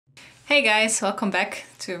Hey guys, welcome back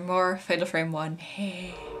to more Fatal Frame 1.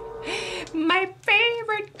 Hey, my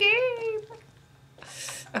favorite game!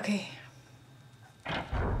 Okay.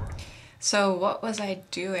 So what was I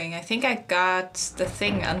doing? I think I got the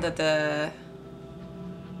thing under the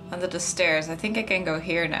stairs. I think I can go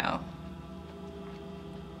here now.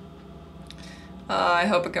 I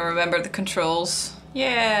hope I can remember the controls.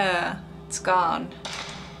 Yeah, it's gone.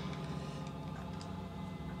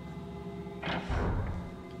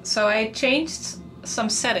 So I changed some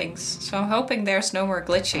settings, so I'm hoping there's no more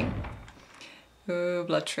glitching. Ooh,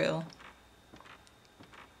 blood trail.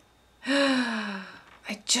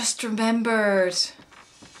 I just remembered.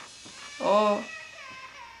 Oh.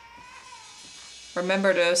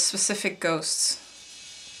 Remember the specific ghosts.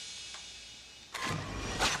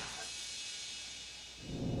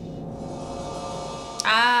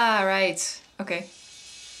 Ah, right. Okay.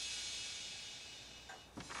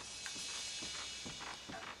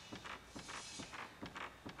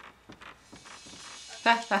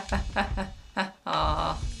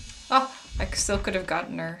 Aww. Oh, I still could have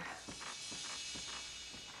gotten her.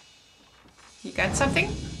 You got something?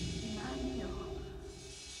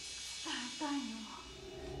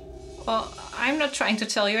 Well, I'm not trying to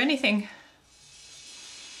tell you anything.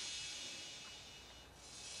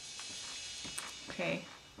 Okay,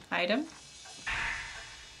 item.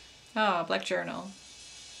 Oh, Black Journal.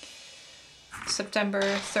 September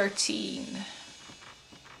 13.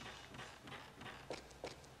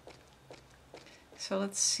 So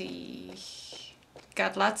let's see.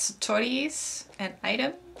 Got lots of toys and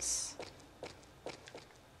items.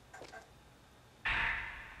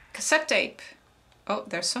 Cassette tape. Oh,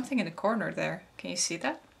 there's something in the corner there. Can you see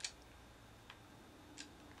that?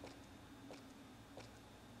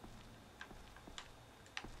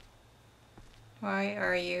 Why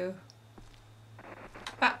are you...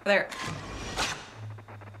 Ah, there.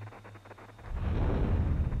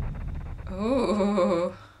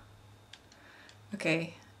 Ooh.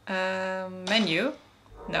 Okay. Menu?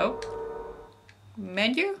 Nope.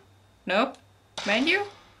 Menu? Nope. Menu?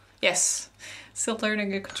 Yes. Still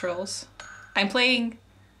learning the controls. I'm playing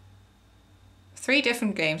 3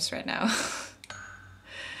 different games right now.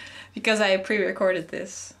 Because I pre-recorded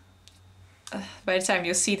this. By the time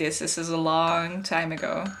you see this, this is a long time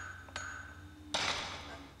ago.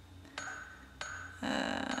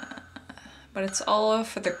 But it's all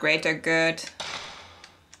for the greater good.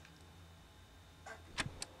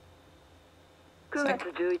 9月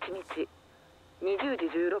11日20時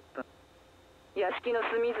16分屋敷の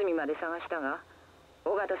隅々まで探したが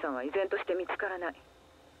尾形さんは依然として見つからない。い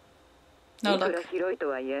くら広いと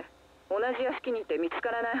はいえ同じ屋敷にいて見つ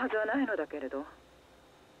からないはずはないのだけれど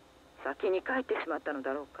先に帰ってしまったの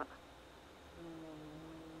だろうか。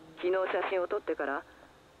昨日写真を撮ってから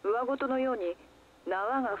上ごとのように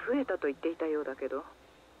縄が増えたと言っていたようだけど。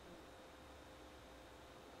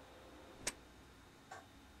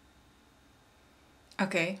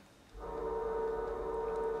 Okay.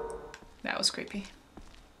 That was creepy.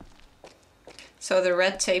 So the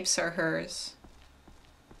red tapes are hers.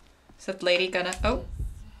 Is that lady gonna... Oh!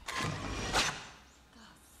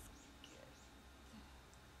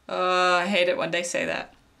 Oh, I hate it when they say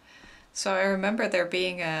that. So I remember there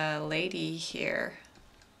being a lady here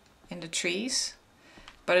in the trees.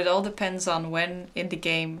 But it all depends on when in the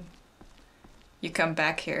game you come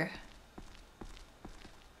back here.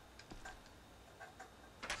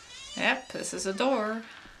 Yep, this is a door.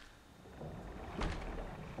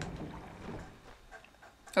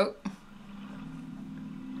 Oh.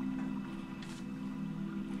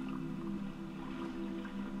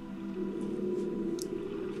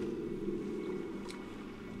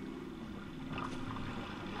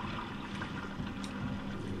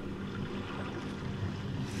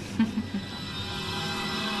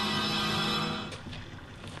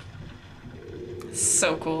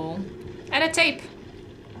 So cool. And a tape.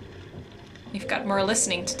 You've got more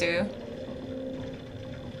listening to do.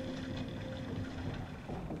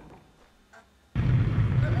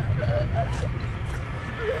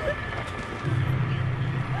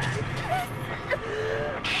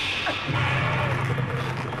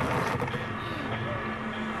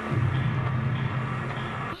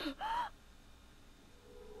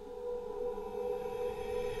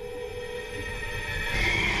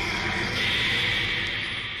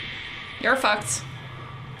 You're fucked.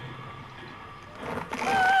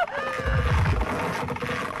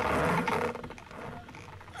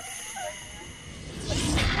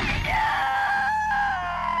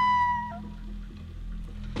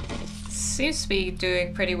 Seems to be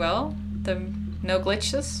doing pretty well. No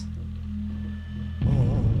glitches.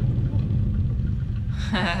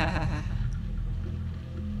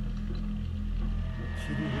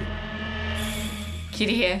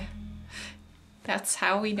 Kirie. That's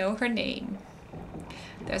how we know her name.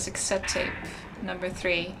 There's a cassette tape, number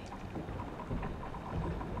 3.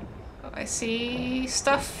 Oh, I see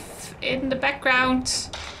stuff in the background.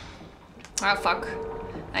 Ah, fuck.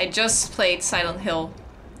 I just played Silent Hill,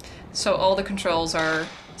 so all the controls are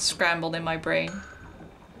scrambled in my brain.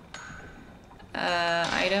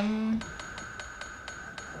 Item.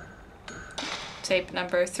 Tape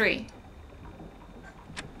number 3.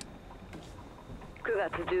 9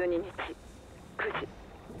月12日9時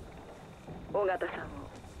尾形さんを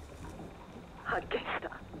発見した。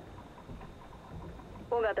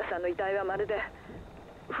尾形さんの遺体はまるで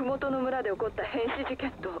麓の村で起こった変死事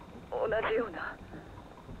件と同じような。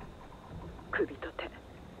首と手、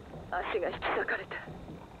足が引き裂かれて、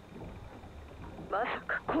まさ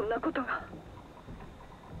かこんなことが。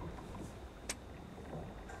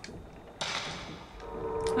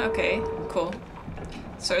Okay, cool.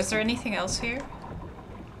 So is there anything else here?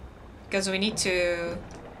 Because we need to...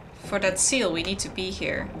 For that seal, we need to be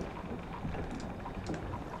here.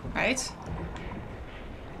 Right?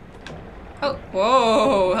 Oh,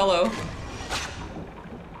 whoa, hello.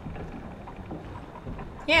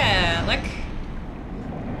 Yeah, look.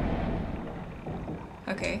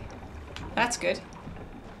 Okay, that's good.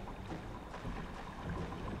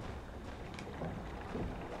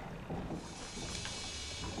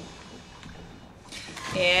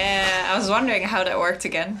 Yeah, I was wondering how that worked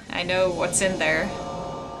again. I know what's in there.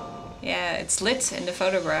 Yeah, it's lit in the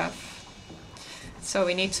photograph. So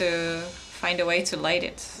we need to find a way to light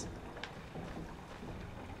it.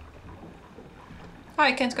 Oh,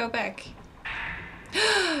 I can't go back.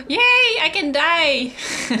 Yay, I can die!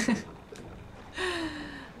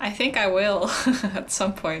 I think I will at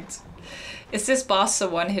some point. Is this boss a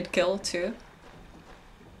one-hit kill too?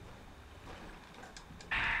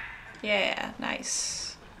 Yeah,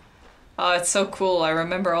 nice. Oh, it's so cool. I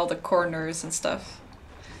remember all the corners and stuff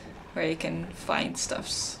where you can find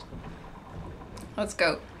stuffs. Let's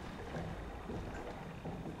go.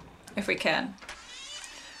 If we can.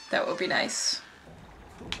 That would be nice.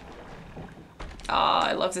 Oh,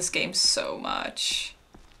 I love this game so much.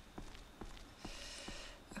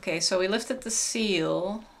 Okay, so we lifted the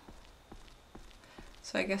seal.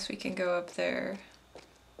 So I guess we can go up there.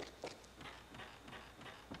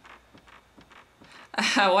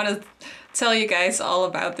 I want to tell you guys all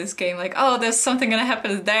about this game. Like, oh, there's something gonna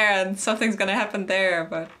happen there and something's gonna happen there,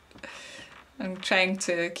 but I'm trying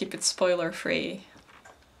to keep it spoiler free.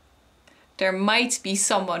 There might be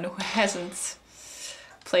someone who hasn't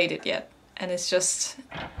played it yet and is just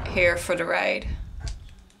here for the ride.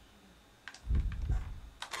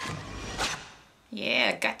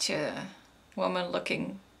 Yeah, gotcha. Woman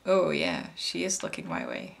looking... Oh yeah, she is looking my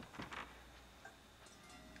way.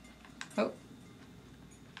 Oh.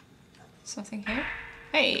 Something here?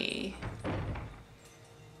 Hey!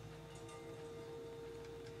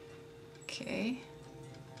 Okay.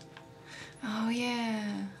 Oh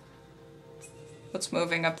yeah. What's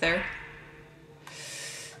moving up there?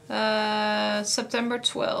 September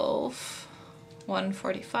 12,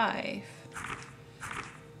 1:45.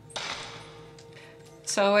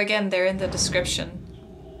 So again, they're in the description.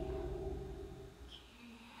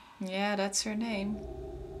 Yeah, that's her name.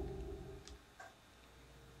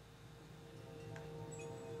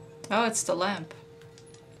 Oh, it's the lamp.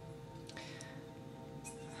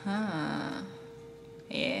 Huh.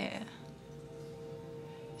 Yeah.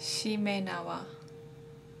 Shimenawa.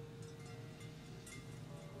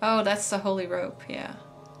 Oh, that's the holy rope, yeah.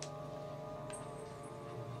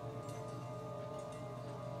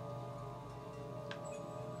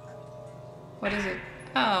 What is it?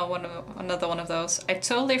 Oh, another one of those. I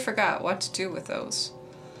totally forgot what to do with those.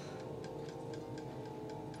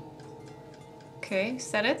 Okay, is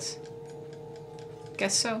that it?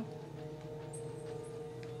 Guess so.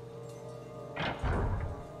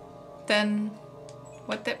 Then,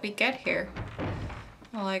 what did we get here?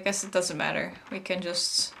 Well, I guess it doesn't matter. We can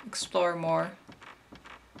just explore more.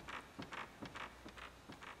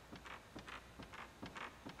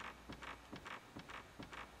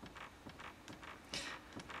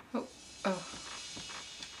 Oh, oh.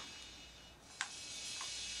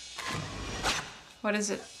 What is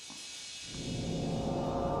it?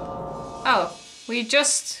 Oh, we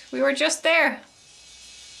were just there.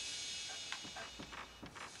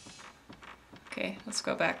 Okay, let's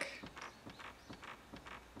go back.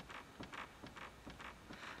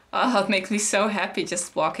 Oh, it makes me so happy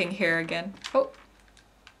just walking here again. Oh.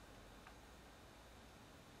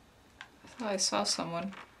 I thought I saw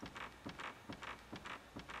someone.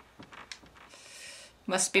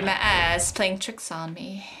 Must be my eyes playing tricks on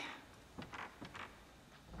me.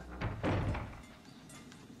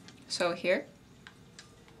 So here.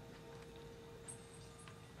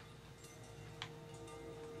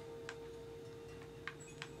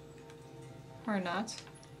 Or not.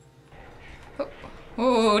 Oh,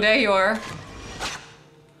 oh, there you are.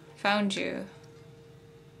 Found you.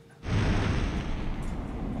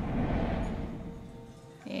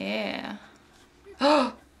 Yeah.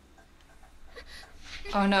 Oh!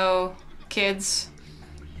 Oh no. Kids.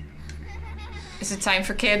 Is it time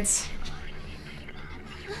for kids?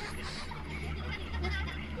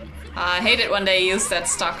 I hate it when they use that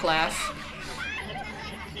stock laugh.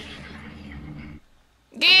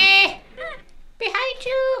 Gee! Behind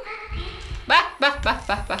you! Bah, bah, bah,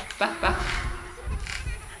 bah, bah, bah, bah.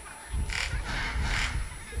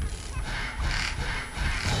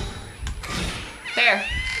 There.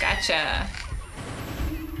 Gotcha.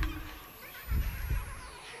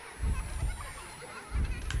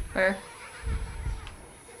 Where?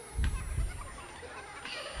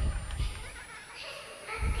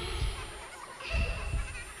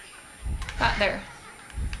 Ah, there.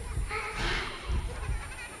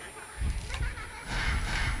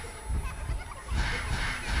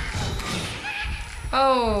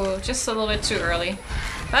 Oh, just a little bit too early.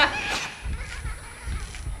 Ah!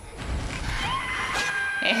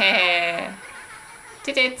 Hehe.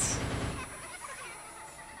 Did it.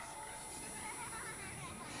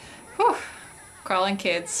 Whew. Crawling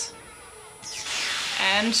kids.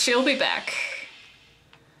 And she'll be back.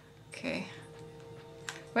 Okay.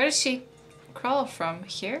 Where did she crawl from?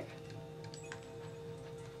 Here?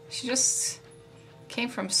 She just came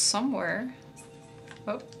from somewhere.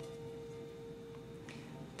 Oh.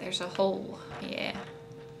 There's a hole. Yeah.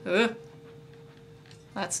 Ugh.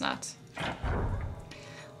 That's not.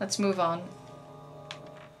 Let's move on.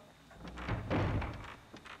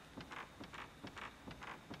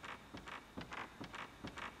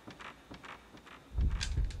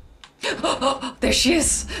 Oh, there she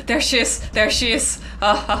is! There she is! There she is!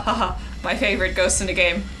 Ah, ha, ha, ha. My favorite ghost in the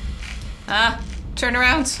game. Ah, turn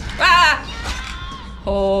around. Ah!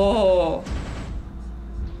 Oh.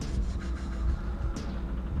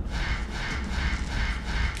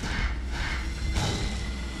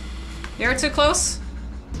 You're too close.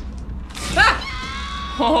 Ah!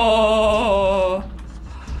 Oh.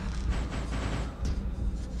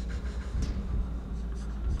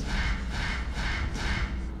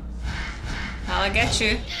 I'll get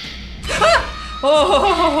you. Ah!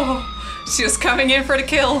 Oh, she was coming in for the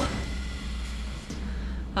kill.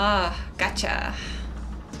 Ah, gotcha.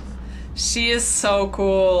 She is so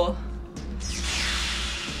cool.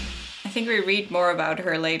 I think we read more about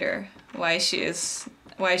her later. Why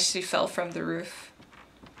she fell from the roof.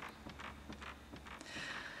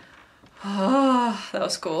 Ah, that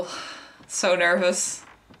was cool. So nervous.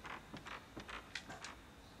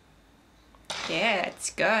 Yeah,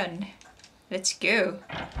 it's gone. Let's go.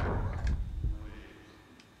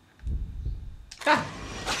 Ah!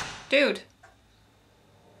 Dude.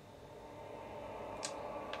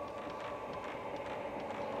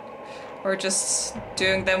 We're just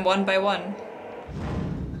doing them one by one.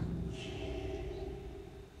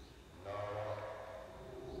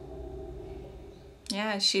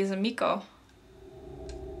 Yeah, she's a Miko.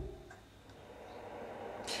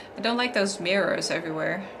 I don't like those mirrors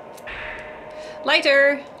everywhere.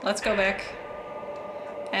 Lighter! Let's go back.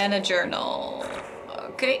 And a journal.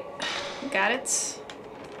 Okay, got it.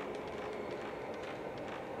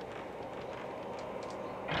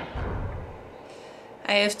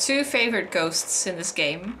 I have two favorite ghosts in this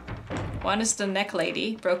game. One is the neck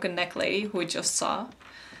lady, broken neck lady, who we just saw.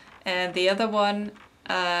 And the other one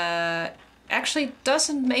actually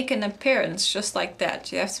doesn't make an appearance just like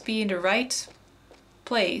that. You have to be in the right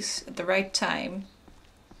place at the right time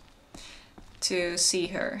to see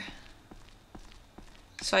her.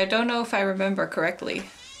 So I don't know if I remember correctly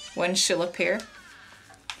when she'll appear,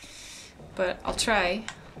 but I'll try.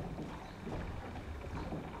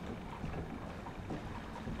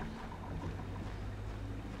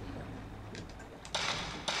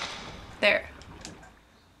 There.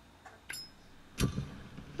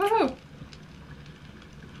 Woohoo!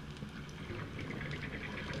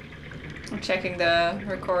 I'm checking the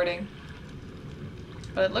recording,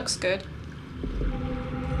 but it looks good.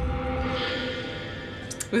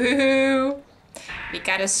 Woohoo! We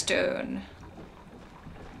got a stone.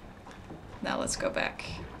 Now let's go back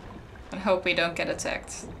and hope we don't get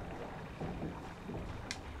attacked.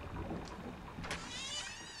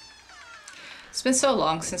 It's been so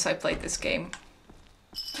long since I played this game.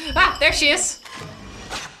 Ah, there she is!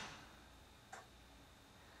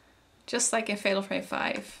 Just like in Fatal Frame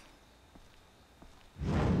 5.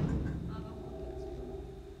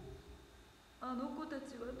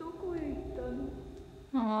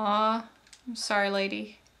 Aww, I'm sorry,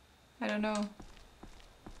 lady. I don't know.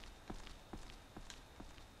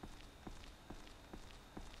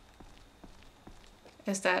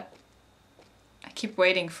 Is that... I keep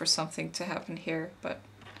waiting for something to happen here, but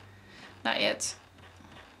not yet.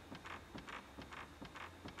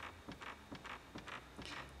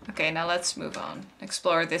 Okay, now let's move on.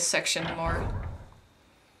 Explore this section more.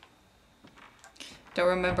 Don't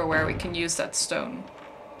remember where we can use that stone.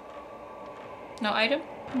 No item?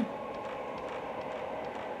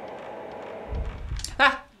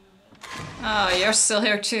 Ah! Oh, you're still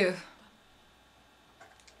here too.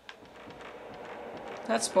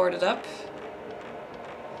 That's boarded up.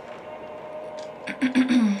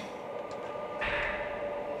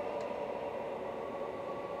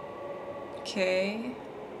 Okay.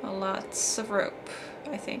 Lots of rope,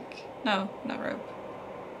 I think. No, not rope.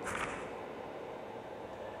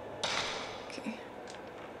 Okay.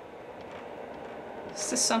 Is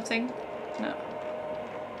this something? No.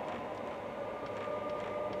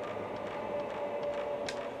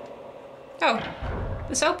 Oh,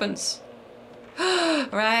 this opens.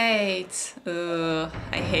 Right. Ugh,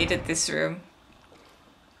 I hated this room.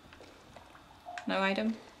 No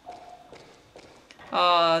item?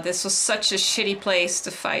 Oh, this was such a shitty place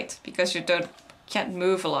to fight because you can't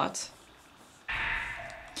move a lot.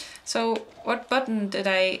 So what button did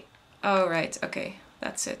I... Oh, right. Okay,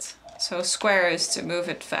 that's it. So square is to move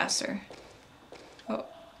it faster. Oh,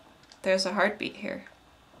 there's a heartbeat here.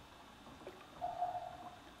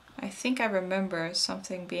 I think I remember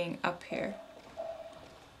something being up here.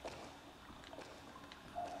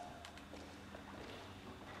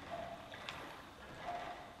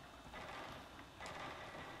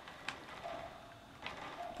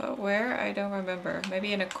 But where? I don't remember.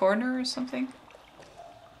 Maybe in a corner or something?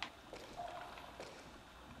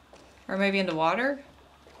 Or maybe in the water?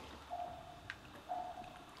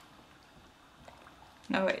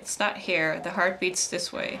 No, it's not here. The heart beats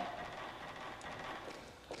this way.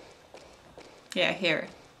 Yeah, here.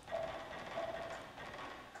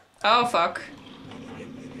 Oh, fuck.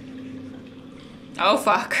 Oh,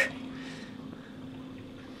 fuck.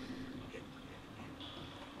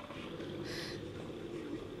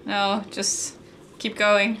 No, just keep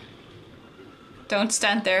going. Don't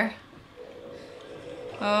stand there.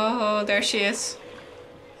 Oh, there she is.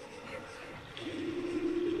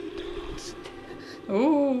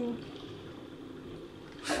 Ooh.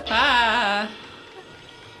 Ah.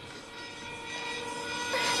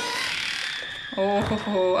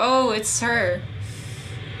 Oh, it's her.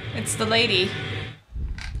 It's the lady.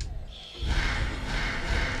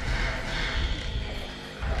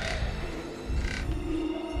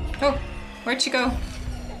 Oh, where'd she go?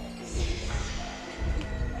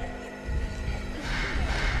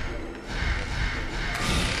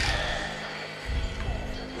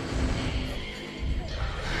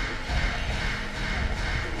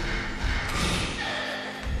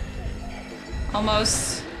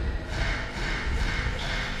 Almost.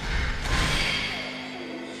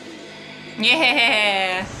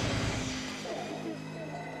 Yeah!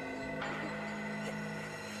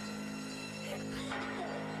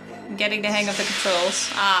 I'm getting the hang of the controls.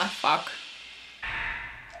 Ah, fuck.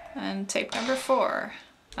 And tape number 4.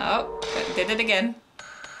 Oh, did it again.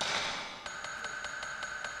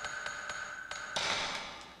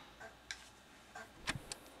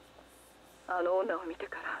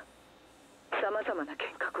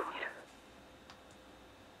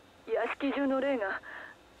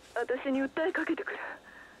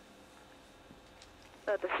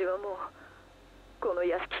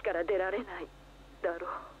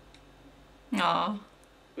 Aww.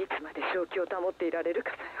 いつまで正気を保っていられる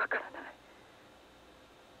かさえわからない。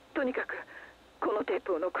とにかくこのテー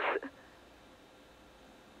プを残す。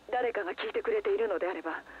誰かが聞いてくれているのであれ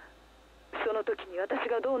ば、その時に私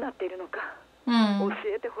がどうなっているのか教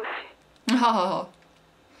えてほしい。Oh.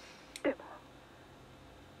 でも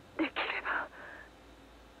できれば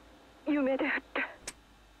夢であって。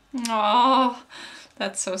Oh,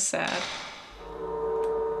 that's so sad.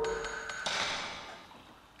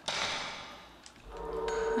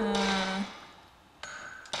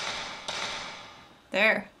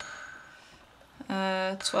 There.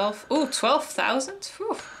 12. Ooh, 12,000?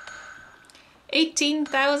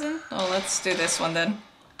 18,000? Oh, let's do this one then.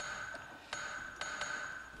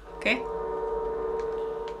 Okay.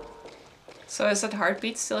 So is that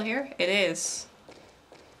heartbeat still here? It is.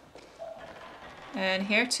 And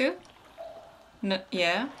here too? No,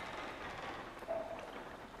 yeah.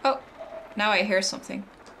 Oh, now I hear something.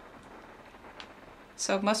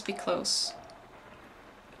 So it must be close.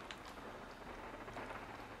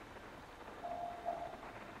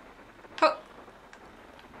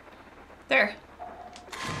 There.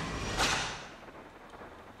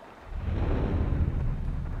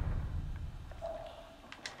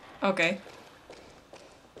 Okay.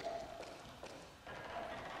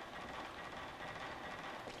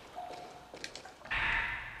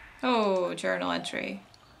 Oh, journal entry.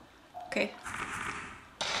 Okay.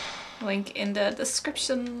 Link in the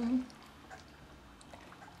description.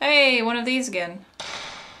 Hey, one of these again.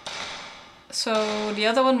 So the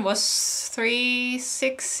other one was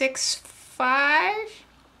 3665?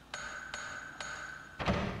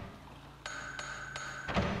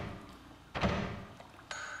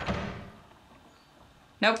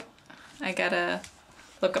 Nope. I gotta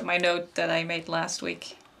look up my note that I made last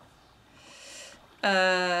week.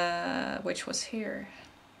 Which was here.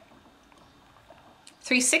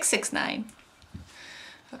 3669.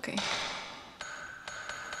 Okay.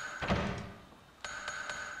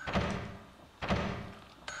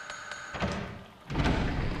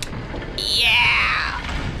 Yeah!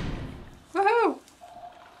 Woohoo!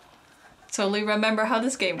 Totally remember how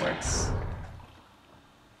this game works.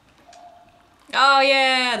 Oh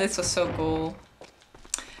yeah, this was so cool.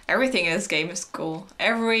 Everything in this game is cool.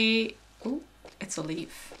 Ooh, it's a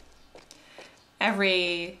leaf.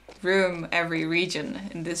 Every room, every region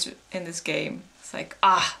in this game. It's like,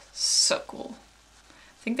 so cool.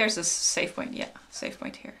 I think there's a save point. Yeah, save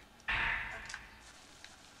point here. I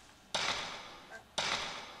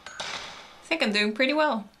think I'm doing pretty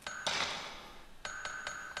well.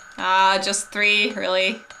 Just 3,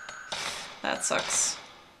 really? That sucks.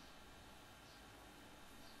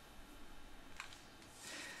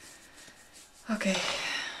 Okay.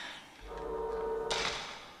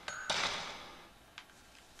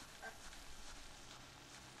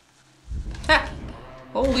 Ah!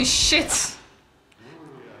 Holy shit!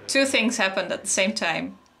 2 things happened at the same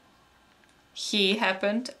time. He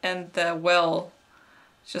happened and the well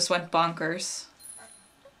just went bonkers.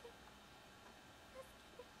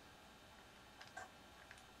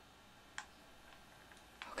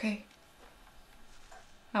 Okay.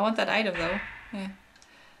 I want that item though. Yeah.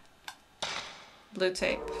 Blue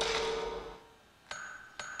tape.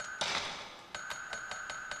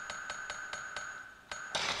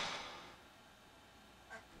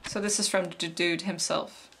 So this is from the dude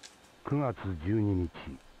himself. 9月12日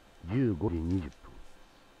15時20分。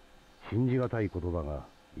信じがたいことだが、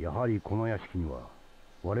やはりこの屋敷には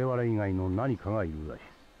我々以外の何かがいるらしい。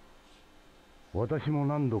私も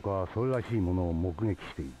何度かそれらしいものを目撃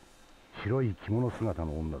している。白い着物姿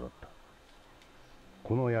の女だった。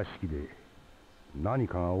この屋敷で何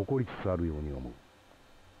かが起こりつつあるように思う。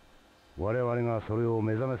我々がそれを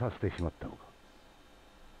目覚めさせてしまったのか。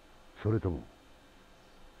それとも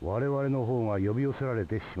我々の方が呼び寄せられ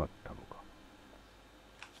てしまったのか。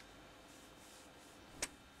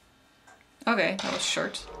Okay, that was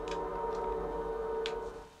short.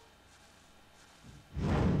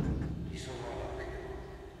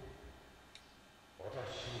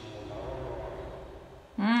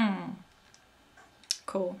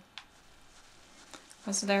 Cool.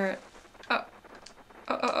 Was there... Oh.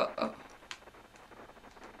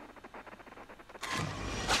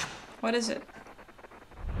 What is it?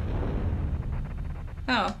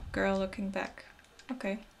 Oh, girl looking back.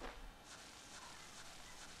 Okay.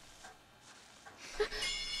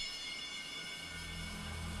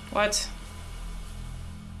 What?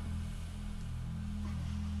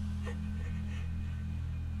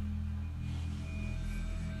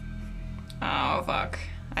 Oh, fuck.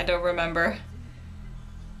 I don't remember.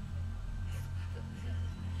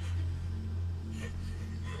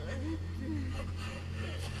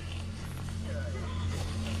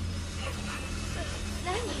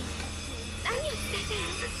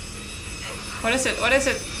 What is it? What is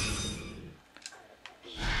it?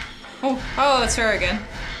 Oh, it's her again.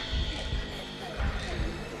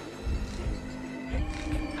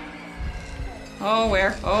 Oh,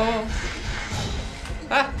 where? Oh.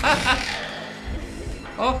 Ah.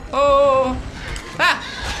 Oh. Ah.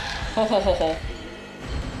 Ho.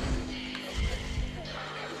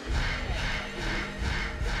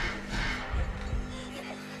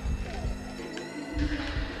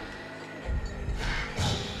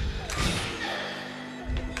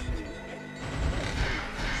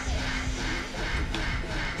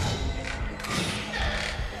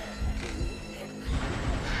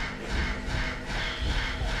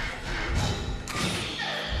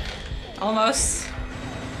 Almost.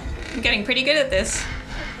 I'm getting pretty good at this.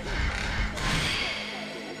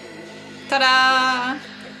 Ta-da!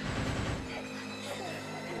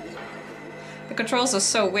 The controls are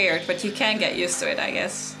so weird, but you can get used to it, I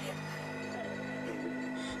guess.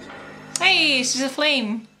 Hey, she's a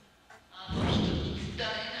flame!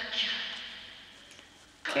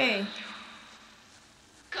 Okay.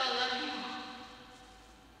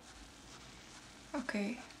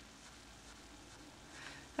 Okay.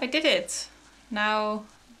 I did it! Now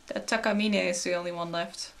that Takamine is the only one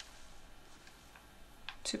left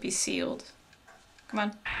to be sealed. Come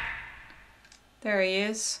on. There he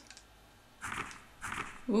is.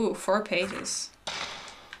 Ooh, 4 pages.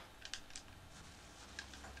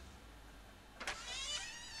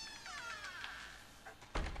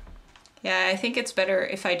 Yeah, I think it's better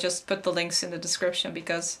if I just put the links in the description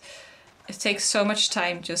because it takes so much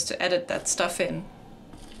time just to edit that stuff in.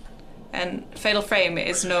 And Fatal Frame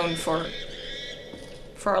is known for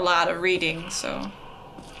a lot of reading, so...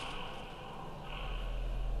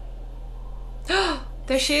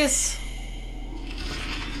 There she is!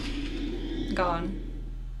 Gone.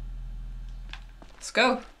 Let's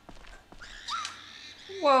go.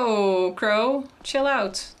 Whoa, Crow. Chill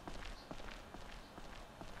out.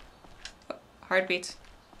 Oh, heartbeat.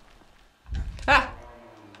 Ah!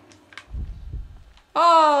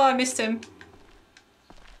 Oh, I missed him.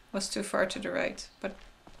 Was too far to the right. But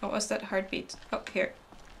what was that heartbeat? Oh, here.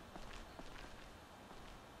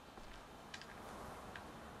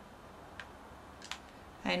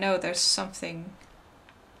 I know there's something.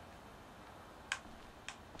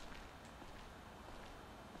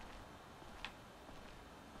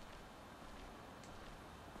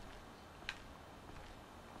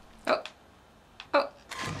 Oh. Oh.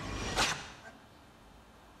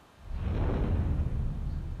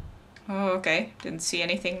 Oh, okay. Didn't see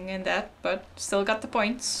anything in that, but still got the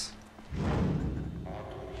points.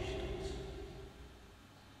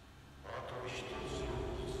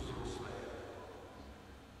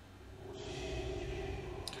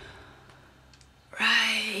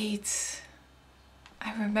 Right.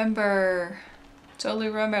 I remember. Totally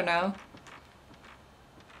remember now.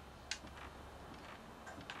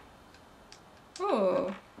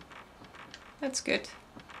 Oh. That's good.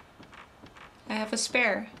 I have a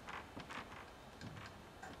spare.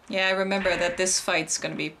 Yeah, I remember that this fight's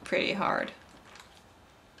gonna be pretty hard.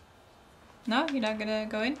 No? You're not gonna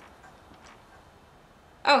go in?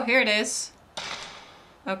 Oh, here it is.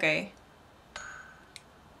 Okay.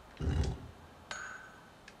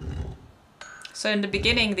 So in the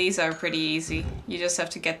beginning, these are pretty easy. You just have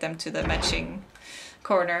to get them to the matching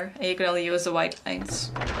corner, and you can only use the white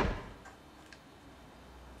lines.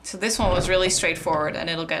 So this one was really straightforward, and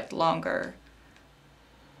it'll get longer.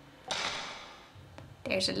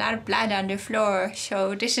 There's a lot of blood on the floor,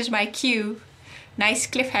 so this is my cue. Nice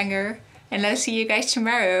cliffhanger, and I'll see you guys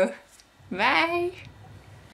tomorrow. Bye!